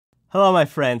Hello my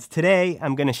friends, today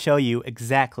I'm going to show you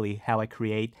exactly how I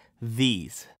create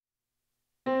these.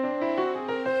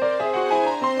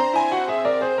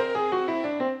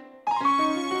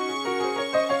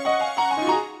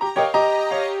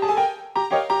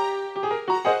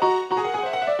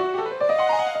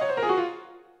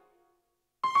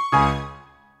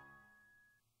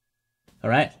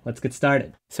 Alright, let's get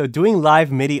started. So doing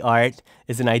live MIDI art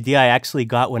is an idea I actually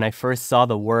got when I first saw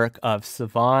the work of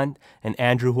Savant and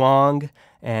Andrew Wong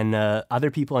and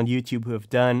other people on YouTube who have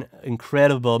done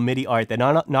incredible MIDI art that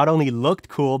not only looked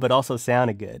cool but also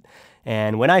sounded good.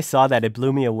 And when I saw that, it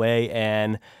blew me away.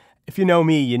 And if you know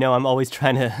me, you know I'm always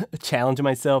trying to challenge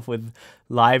myself with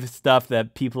live stuff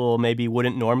that people maybe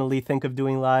wouldn't normally think of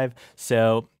doing live.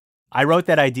 So I wrote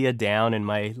that idea down in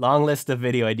my long list of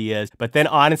video ideas, but then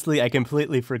honestly, I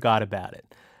completely forgot about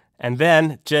it. And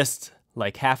then just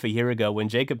like half a year ago, when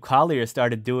Jacob Collier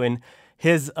started doing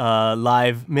his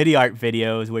live MIDI art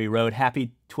videos where he wrote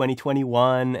Happy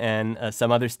 2021 and some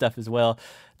other stuff as well,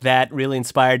 that really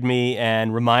inspired me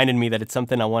and reminded me that it's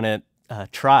something I want to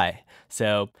try.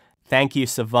 So thank you,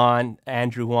 Savant,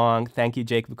 Andrew Wong. Thank you,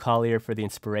 Jacob Collier, for the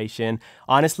inspiration.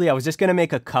 Honestly, I was just going to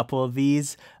make a couple of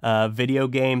these video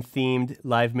game-themed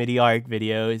live MIDI art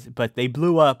videos, but they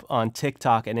blew up on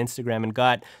TikTok and Instagram and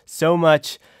got so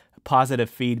much positive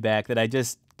feedback that I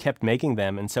just kept making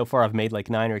them. And so far, I've made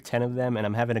like 9 or 10 of them, and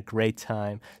I'm having a great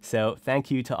time. So thank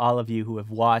you to all of you who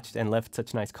have watched and left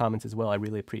such nice comments as well. I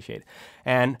really appreciate it.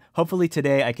 And hopefully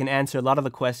today I can answer a lot of the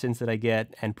questions that I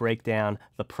get and break down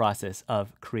the process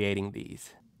of creating these.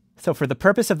 So for the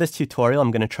purpose of this tutorial,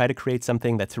 I'm going to try to create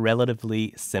something that's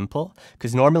relatively simple,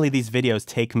 because normally these videos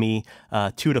take me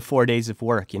 2 to 4 days of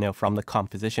work, you know, from the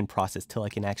composition process till I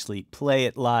can actually play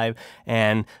it live.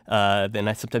 And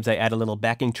then sometimes I add a little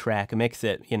backing track, mix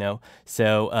it, you know.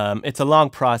 So it's a long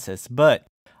process, but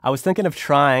I was thinking of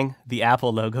trying the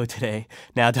Apple logo today.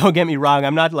 Now, don't get me wrong,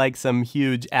 I'm not like some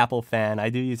huge Apple fan.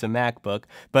 I do use a MacBook,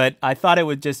 but I thought it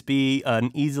would just be an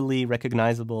easily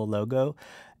recognizable logo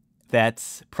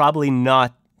that's probably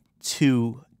not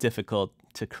too difficult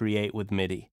to create with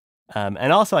MIDI.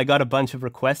 And also, I got a bunch of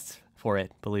requests for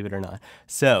it, believe it or not.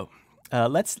 So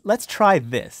let's try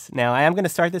this. Now, I am going to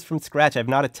start this from scratch. I've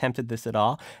not attempted this at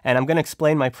all, and I'm going to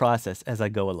explain my process as I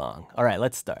go along. All right,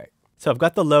 let's start. So I've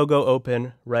got the logo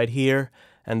open right here,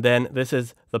 and then this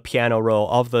is the piano roll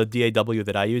of the DAW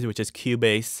that I use, which is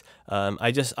Cubase.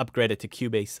 I just upgraded to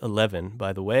Cubase 11,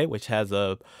 by the way, which has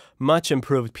a much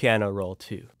improved piano roll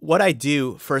too. What I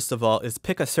do, first of all, is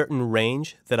pick a certain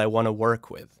range that I want to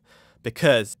work with.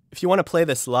 Because if you want to play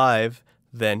this live,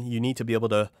 then you need to be able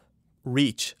to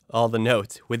reach all the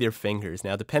notes with your fingers.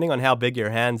 Now, depending on how big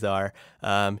your hands are,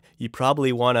 you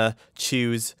probably want to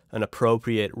choose an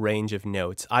appropriate range of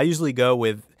notes. I usually go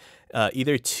with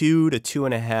either 2 to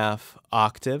 2.5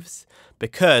 octaves,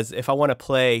 because if I want to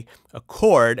play a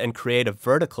chord and create a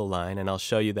vertical line, and I'll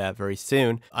show you that very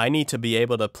soon, I need to be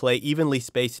able to play evenly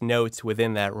spaced notes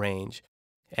within that range.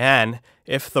 And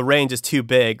if the range is too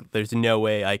big, there's no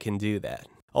way I can do that.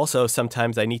 Also,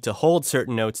 sometimes I need to hold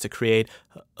certain notes to create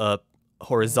a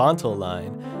horizontal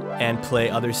line and play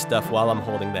other stuff while I'm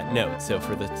holding that note. So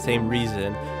for the same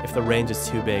reason, if the range is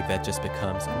too big, that just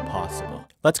becomes impossible.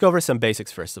 Let's go over some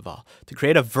basics first of all. To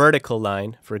create a vertical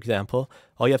line, for example,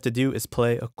 all you have to do is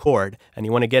play a chord, and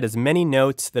you want to get as many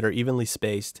notes that are evenly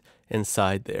spaced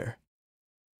inside there.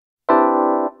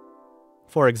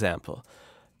 For example,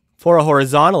 for a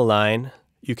horizontal line,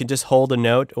 you can just hold a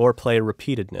note or play a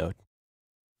repeated note.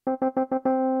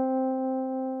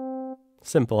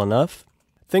 Simple enough.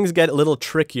 Things get a little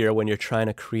trickier when you're trying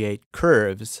to create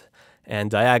curves and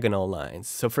diagonal lines.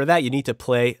 So for that, you need to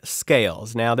play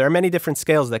scales. Now, there are many different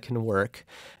scales that can work.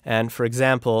 And for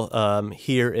example,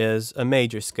 here is a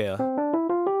major scale.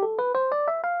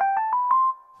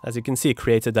 As you can see, it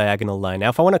creates a diagonal line. Now,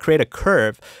 if I want to create a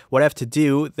curve, what I have to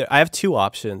do, I have 2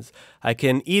 options. I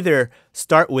can either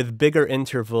start with bigger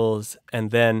intervals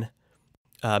and then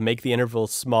make the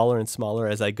intervals smaller and smaller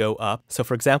as I go up. So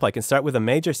for example, I can start with a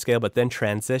major scale, but then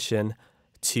transition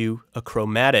to a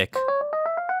chromatic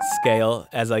scale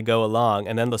as I go along.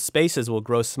 And then the spaces will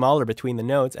grow smaller between the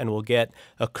notes and we'll get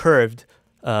a curved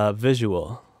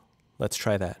visual. Let's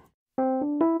try that.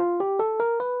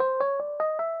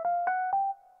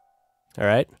 All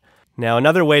right. Now,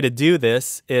 another way to do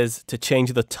this is to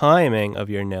change the timing of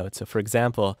your notes. So for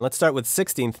example, let's start with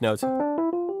 16th notes,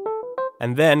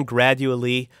 and then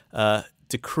gradually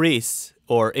decrease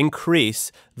or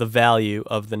increase the value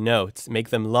of the notes, make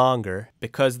them longer.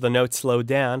 Because the notes slow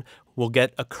down, we'll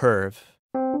get a curve.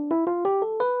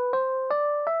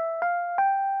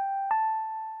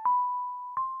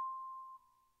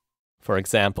 For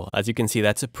example, as you can see,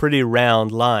 that's a pretty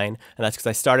round line, and that's because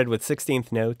I started with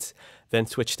 16th notes, then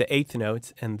switched to 8th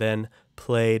notes, and then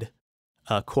played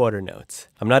quarter notes.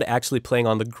 I'm not actually playing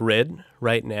on the grid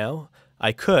right now.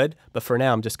 I could, but for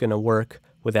now I'm just going to work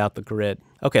without the grid.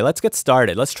 Okay, let's get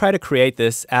started. Let's try to create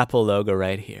this Apple logo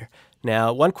right here.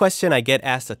 Now, one question I get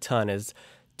asked a ton is,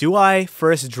 do I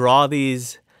first draw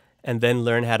these and then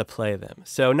learn how to play them?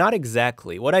 So not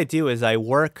exactly. What I do is I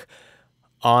work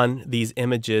on these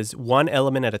images one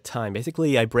element at a time.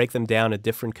 Basically, I break them down into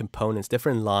different components,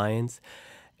 different lines,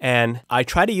 and I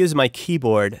try to use my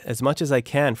keyboard as much as I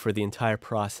can for the entire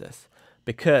process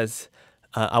because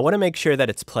I want to make sure that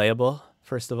it's playable,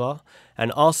 first of all,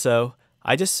 and also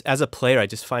as a player, I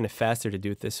just find it faster to do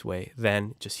it this way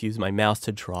than just use my mouse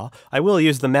to draw. I will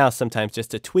use the mouse sometimes just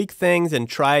to tweak things and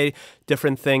try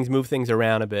different things, move things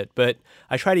around a bit, but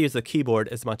I try to use the keyboard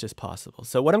as much as possible.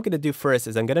 So what I'm going to do first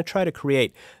is I'm going to try to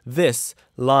create this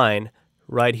line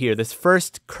right here, this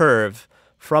first curve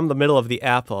from the middle of the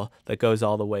apple that goes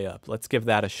all the way up. Let's give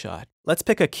that a shot. Let's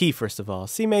pick a key first of all.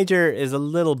 C major is a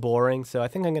little boring, so I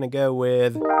think I'm going to go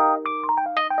with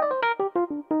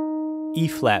E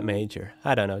flat major.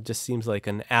 I don't know, it just seems like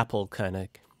an Apple kind of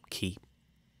key.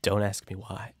 Don't ask me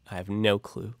why. I have no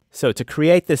clue. So to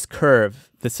create this curve,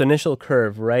 this initial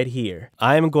curve right here,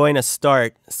 I'm going to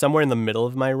start somewhere in the middle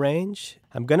of my range.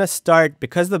 I'm going to start,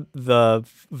 because the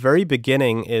very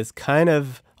beginning is kind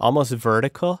of almost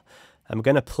vertical, I'm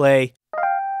going to play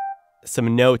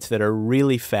some notes that are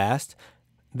really fast.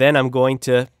 Then I'm going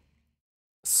to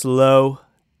slow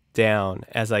down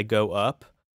as I go up,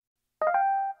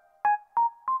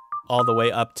 all the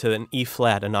way up to an E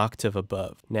flat, an octave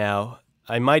above. Now,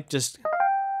 I might just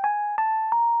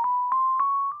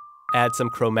add some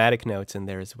chromatic notes in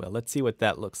there as well. Let's see what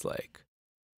that looks like.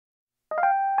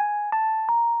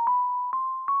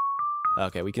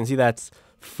 Okay, we can see that's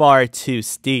far too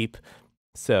steep.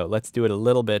 So let's do it a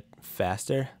little bit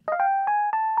faster.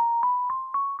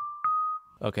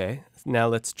 Okay, now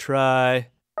let's try.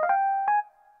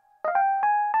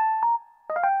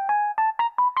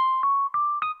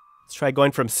 Let's try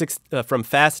going from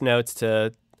fast notes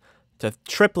to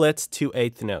triplets to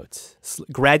eighth notes.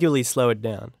 Gradually slow it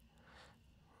down.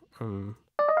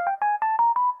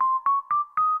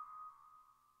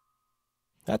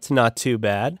 That's not too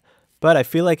bad, but I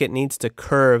feel like it needs to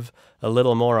curve a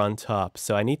little more on top.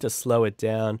 So I need to slow it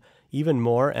down even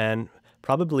more and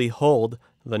probably hold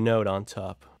the note on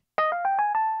top.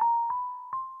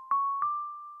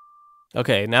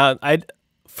 Okay, now I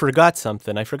forgot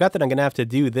something. I forgot that I'm going to have to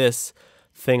do this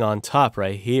thing on top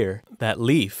right here, that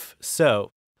leaf.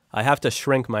 So I have to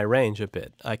shrink my range a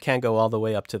bit. I can't go all the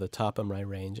way up to the top of my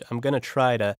range. I'm going to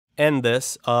try to end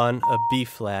this on a B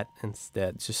flat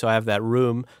instead, just so I have that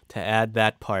room to add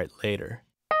that part later.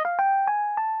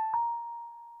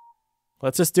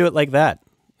 Let's just do it like that.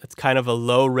 It's kind of a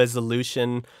low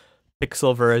resolution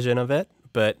pixel version of it,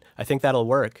 but I think that'll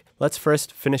work. Let's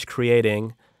first finish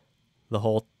creating the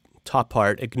whole top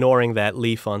part, ignoring that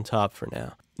leaf on top for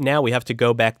now. Now we have to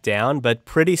go back down, but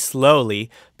pretty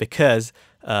slowly because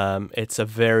it's a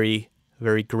very,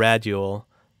 very gradual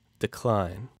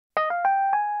decline.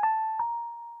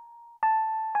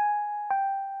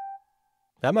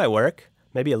 That might work.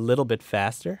 Maybe a little bit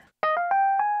faster.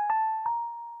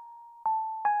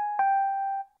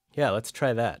 Yeah, let's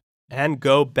try that. And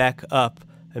go back up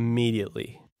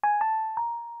immediately.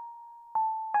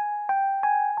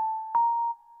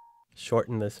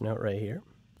 Shorten this note right here.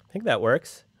 I think that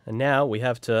works. And now we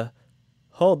have to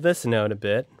hold this note a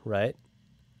bit, right?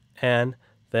 And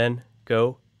then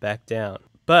go back down.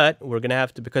 But we're going to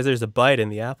have to, because there's a bite in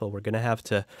the apple, we're going to have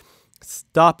to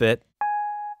stop it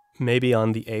maybe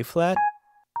on the A flat.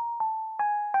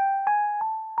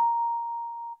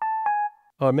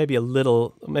 Or maybe a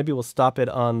little, maybe we'll stop it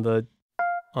on the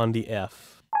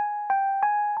F.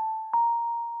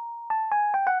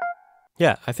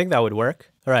 Yeah, I think that would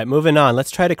work. All right, moving on.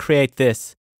 Let's try to create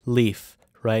this leaf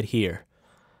right here.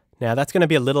 Now that's going to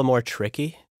be a little more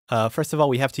tricky. First of all,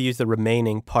 we have to use the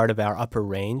remaining part of our upper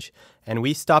range, and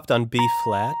we stopped on B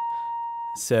flat.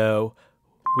 So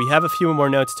we have a few more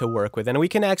notes to work with, and we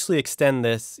can actually extend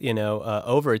this,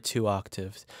 over 2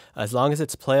 octaves. As long as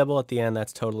it's playable at the end,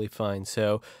 that's totally fine.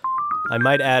 So I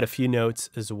might add a few notes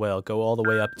as well, go all the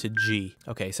way up to G.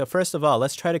 Okay, so first of all,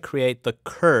 let's try to create the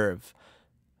curve.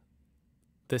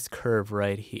 This curve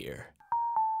right here.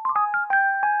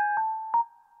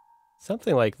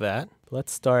 Something like that.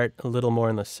 Let's start a little more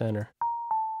in the center.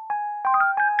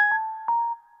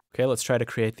 Okay, let's try to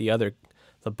create the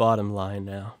bottom line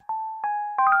now.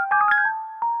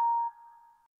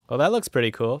 Well, that looks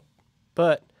pretty cool,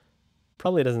 but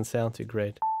probably doesn't sound too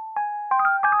great.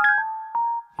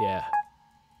 Yeah.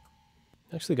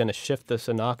 I'm actually going to shift this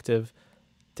an octave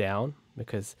down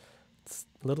because it's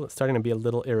starting to be a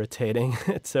little irritating.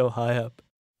 It's so high up.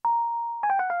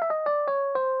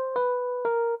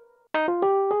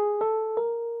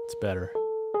 It's better.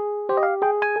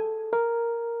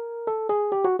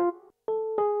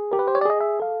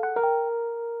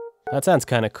 That sounds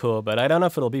kind of cool, but I don't know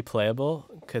if it'll be playable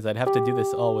because I'd have to do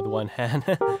this all with one hand.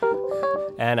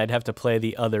 And I'd have to play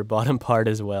the other bottom part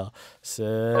as well.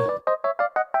 So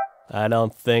I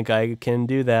don't think I can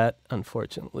do that,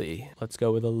 unfortunately. Let's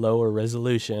go with a lower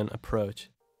resolution approach.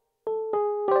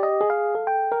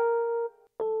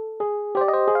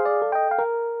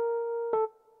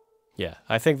 Yeah,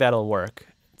 I think that'll work.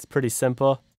 It's pretty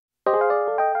simple.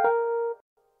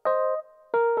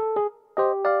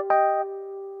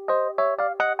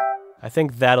 I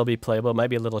think that'll be playable. It might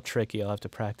be a little tricky. I'll have to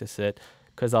practice it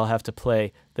because I'll have to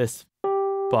play this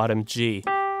bottom G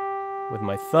with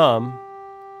my thumb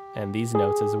and these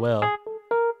notes as well.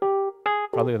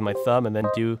 Probably with my thumb and then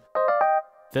do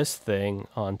this thing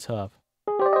on top.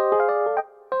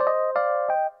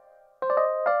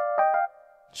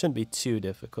 Shouldn't be too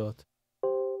difficult.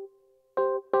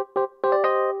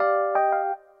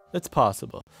 It's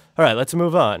possible. All right, let's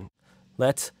move on.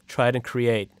 Let's try to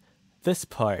create this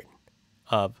part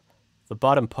of the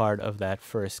bottom part of that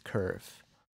first curve.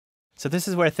 So this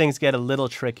is where things get a little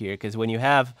trickier because when you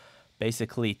have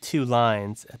basically 2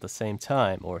 lines at the same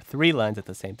time or 3 lines at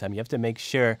the same time, you have to make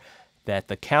sure that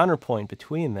the counterpoint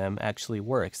between them actually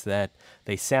works, that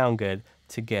they sound good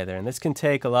together. And this can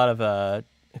take a lot of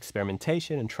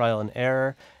experimentation and trial and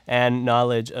error, and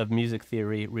knowledge of music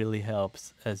theory really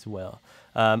helps as well.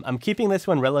 I'm keeping this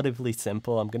one relatively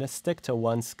simple. I'm going to stick to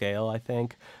 1 scale, I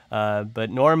think. But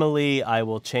normally I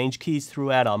will change keys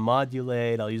throughout. I'll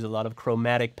modulate. I'll use a lot of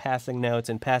chromatic passing notes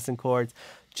and passing chords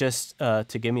just to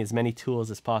give me as many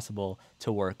tools as possible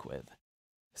to work with.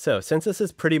 So since this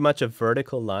is pretty much a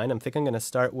vertical line, I think I'm going to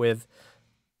start with...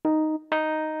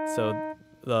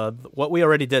 what we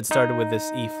already did started with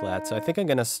this E flat. So I think I'm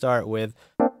going to start with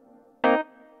a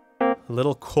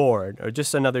little chord, or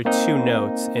just another 2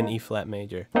 notes in E flat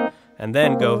major, and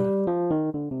then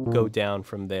go down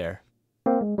from there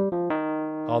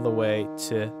all the way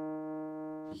to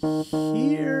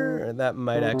here. That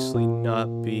might actually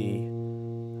not be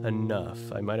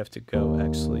enough. I might have to go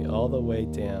actually all the way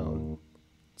down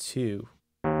to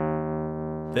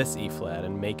this E flat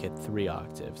and make it 3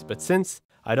 octaves. But since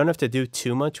I don't have to do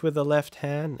too much with the left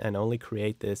hand and only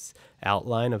create this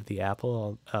outline of the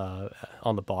apple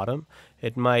on the bottom,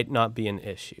 it might not be an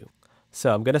issue.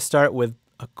 So I'm going to start with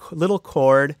a little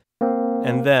chord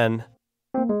and then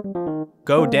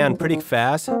go down pretty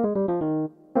fast,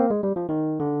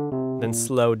 then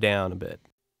slow down a bit.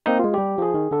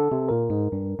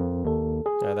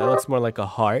 Now that looks more like a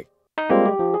heart.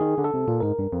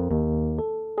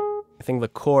 I think the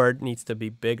chord needs to be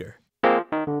bigger.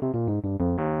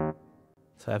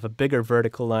 So I have a bigger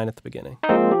vertical line at the beginning.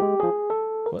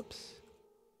 Whoops.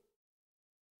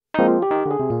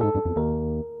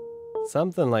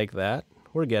 Something like that.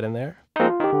 We're getting there.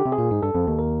 I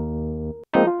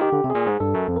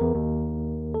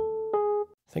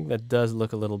think that does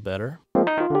look a little better.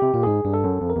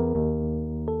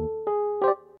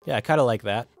 Yeah, I kind of like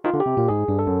that.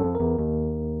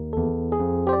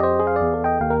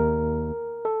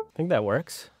 I think that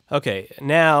works. Okay,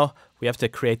 now we have to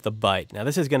create the bite. Now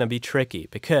this is going to be tricky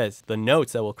because the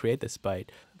notes that will create this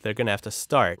bite, they're going to have to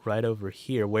start right over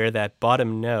here where that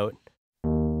bottom note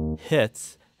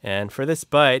hits. And for this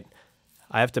bite,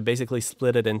 I have to basically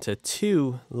split it into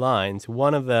 2 lines.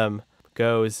 One of them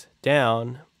goes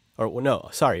down, or no,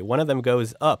 sorry, one of them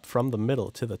goes up from the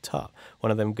middle to the top.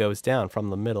 One of them goes down from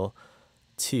the middle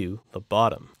to the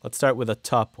bottom. Let's start with the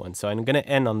top one. So I'm going to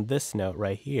end on this note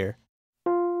right here.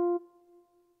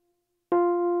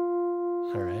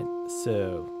 All right,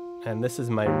 so, and this is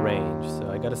my range, so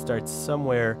I gotta start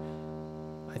somewhere,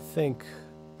 I think,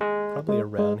 probably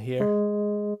around here.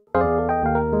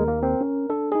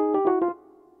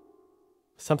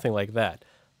 Something like that,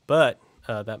 but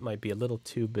that might be a little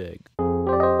too big.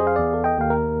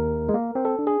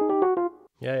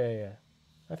 Yeah.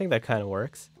 I think that kind of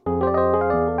works.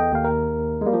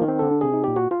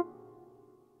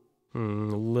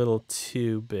 A little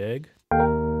too big.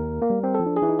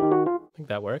 I think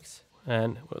that works.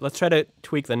 And let's try to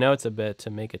tweak the notes a bit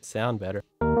to make it sound better.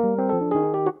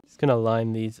 Just gonna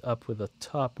line these up with the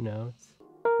top notes.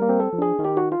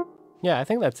 Yeah, I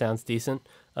think that sounds decent.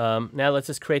 Now let's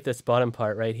just create this bottom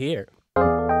part right here.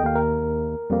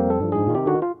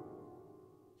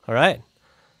 All right,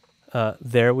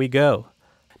 there we go.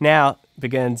 Now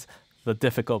begins the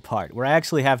difficult part, where I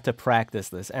actually have to practice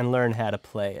this and learn how to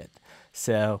play it.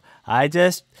 So I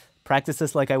just practice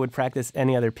this like I would practice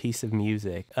any other piece of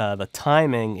music. The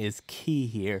timing is key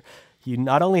here. You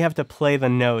not only have to play the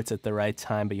notes at the right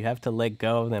time, but you have to let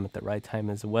go of them at the right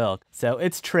time as well. So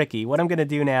it's tricky. What I'm going to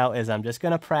do now is I'm just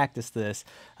going to practice this.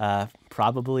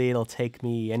 Probably it'll take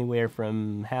me anywhere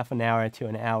from half an hour to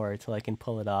an hour till I can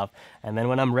pull it off. And then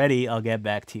when I'm ready, I'll get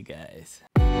back to you guys.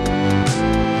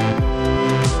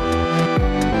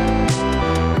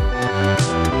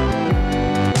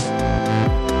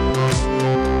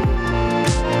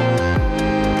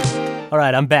 All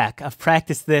right, I'm back. I've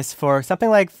practiced this for something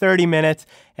like 30 minutes,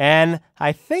 and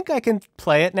I think I can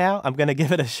play it now. I'm going to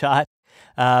give it a shot.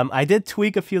 I did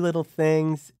tweak a few little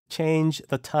things, change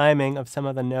the timing of some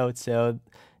of the notes so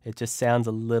it just sounds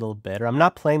a little better. I'm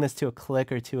not playing this to a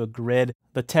click or to a grid.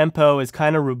 The tempo is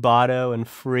kind of rubato and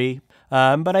free,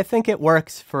 but I think it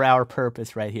works for our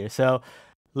purpose right here. So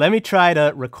let me try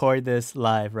to record this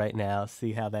live right now,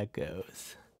 see how that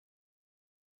goes.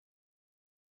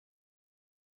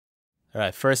 All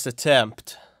right, first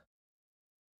attempt.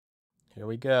 Here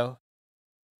we go.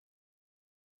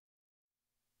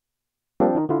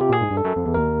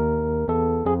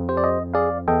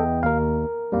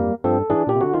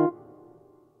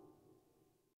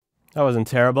 That wasn't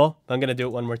terrible. I'm going to do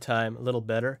it one more time, a little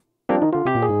better.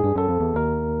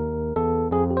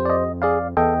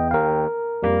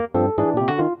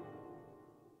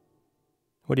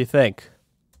 What do you think?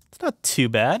 It's not too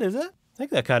bad, is it? I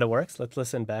think that kind of works. Let's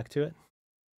listen back to it.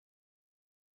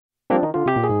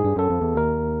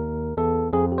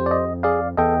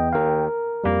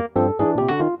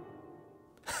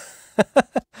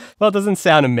 Well, it doesn't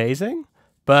sound amazing,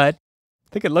 but I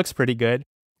think it looks pretty good.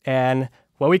 And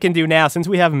what we can do now, since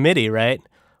we have MIDI, right?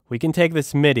 We can take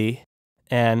this MIDI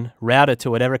and route it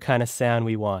to whatever kind of sound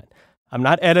we want. I'm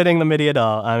not editing the MIDI at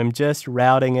all. I'm just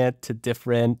routing it to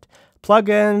different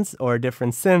plugins or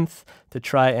different synths to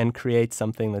try and create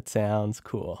something that sounds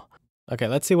cool. Okay,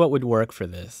 let's see what would work for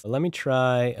this. Let me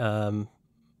try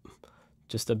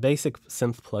just a basic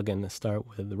synth plugin to start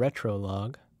with, the retro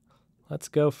log. Let's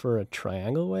go for a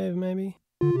triangle wave, maybe.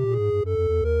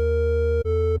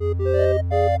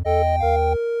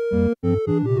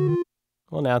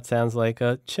 Well, now it sounds like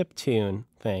a chiptune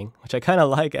thing, which I kind of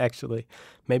like, actually.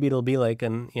 Maybe it'll be like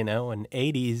an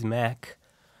 80s Mac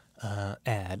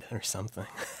ad or something.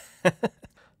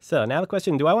 So now the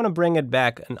question, do I want to bring it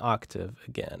back an octave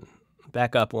again?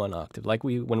 Back up one octave, like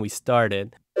when we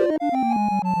started.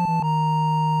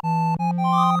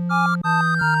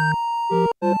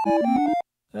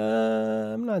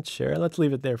 I'm not sure. Let's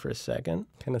leave it there for a second.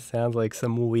 Kind of sounds like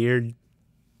some weird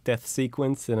death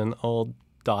sequence in an old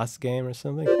DOS game or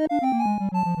something.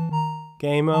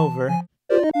 Game over.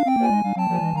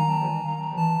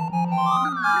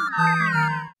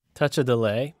 Touch a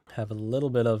delay. Have a little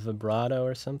bit of vibrato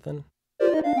or something.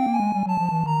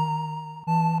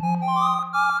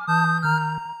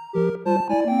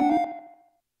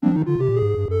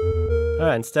 All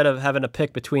right, instead of having to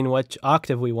pick between which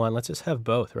octave we want, let's just have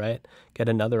both, right? Get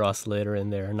another oscillator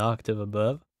in there, an octave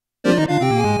above.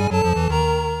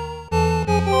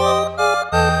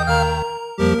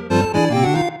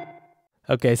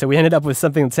 Okay, so we ended up with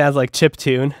something that sounds like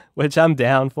chiptune, which I'm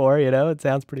down for, it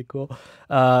sounds pretty cool.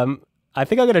 I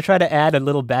think I'm going to try to add a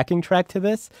little backing track to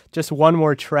this, just one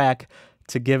more track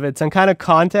to give it some kind of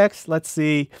context. Let's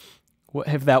see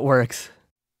if that works.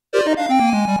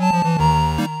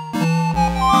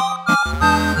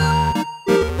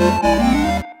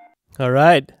 All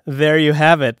right, there you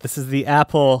have it. This is the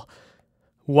Apple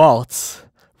Waltz,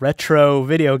 retro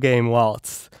video game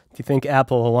waltz. Do you think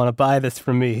Apple will want to buy this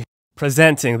from me?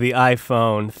 Presenting the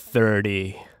iPhone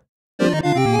 30.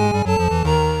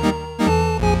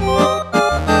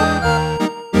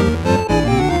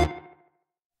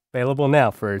 Available now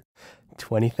for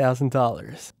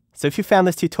 $20,000. So if you found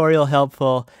this tutorial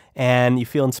helpful and you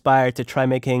feel inspired to try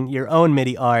making your own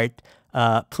MIDI art,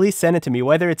 please send it to me.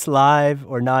 Whether it's live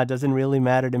or not, doesn't really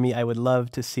matter to me. I would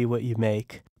love to see what you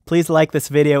make. Please like this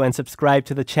video and subscribe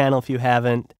to the channel if you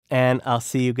haven't, and I'll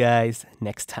see you guys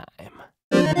next time.